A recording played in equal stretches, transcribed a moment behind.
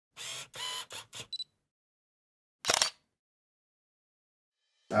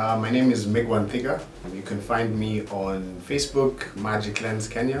My name is Migwa Nthiga. You can find me on Facebook, Magic Lens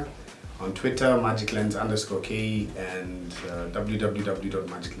Kenya, on Twitter, magiclens_K, and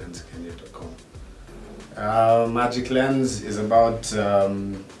www.magiclenskenya.com. Magic Lens is about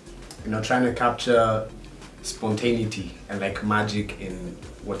trying to capture spontaneity and like magic in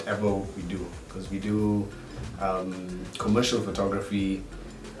whatever we do, because we do commercial photography,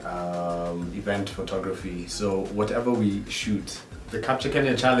 event photography, so whatever we shoot. The Capture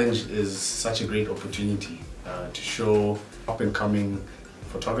Kenya Challenge is such a great opportunity to show up-and-coming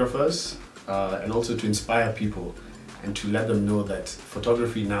photographers and also to inspire people and to let them know that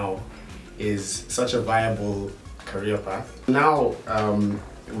photography now is such a viable career path. Now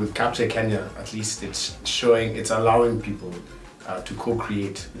with Capture Kenya, at least it's allowing people to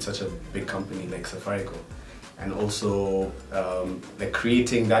co-create in such a big company like Safaricom, and also like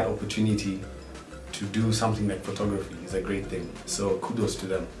creating that opportunity to do something like photography is a great thing. So kudos to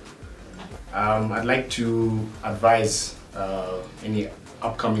them. I'd like to advise any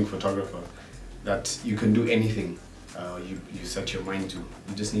upcoming photographer that you can do anything you set your mind to.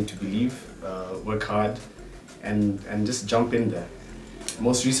 You just need to believe, work hard, and just jump in there.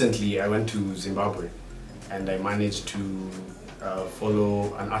 Most recently, I went to Zimbabwe and I managed to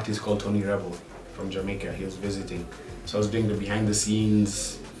follow an artist called Tony Rebel from Jamaica. He was visiting. So I was doing the behind the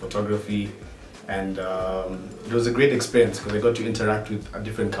scenes photography, and it was a great experience because I got to interact with a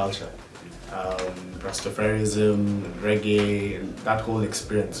different culture. Rastafarism, reggae, and that whole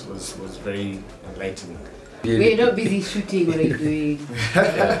experience was very enlightening. We're not busy shooting, what are you doing?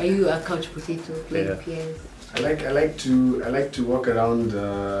 Are you a couch potato playing piano? I like to walk around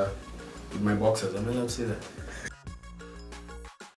with my boxers. Am I allowed to say that?